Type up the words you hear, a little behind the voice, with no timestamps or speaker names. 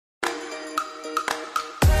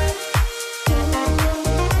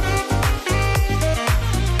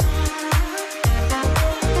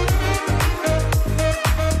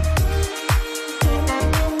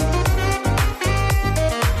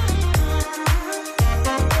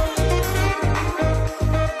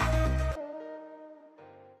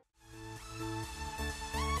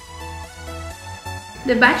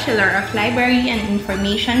The Bachelor of Library and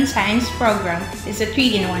Information Science program is a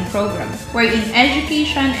 3-in-1 program, wherein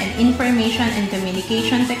education and information and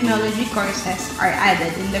communication technology courses are added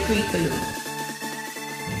in the curriculum.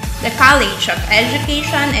 The College of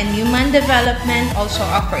Education and Human Development also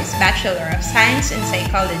offers Bachelor of Science in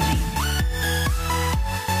Psychology.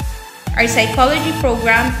 Our psychology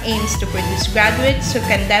program aims to produce graduates who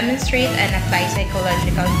can demonstrate and apply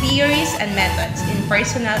psychological theories and methods in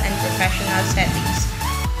personal and professional settings.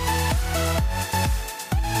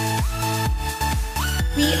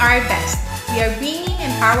 We are best. We are bringing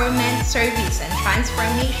empowerment, service, and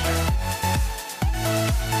transformation.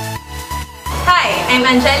 Hi,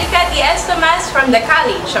 I'm Jellica Tomas from the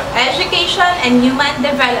College of Education and Human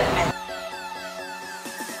Development.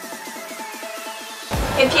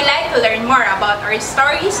 If you'd like to learn more about our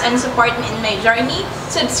stories and support me in my journey,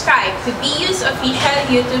 subscribe to BU's official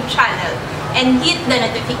YouTube channel and hit the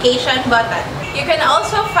notification button. You can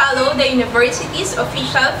also follow the university's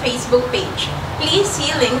official Facebook page. Please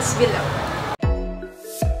see links below.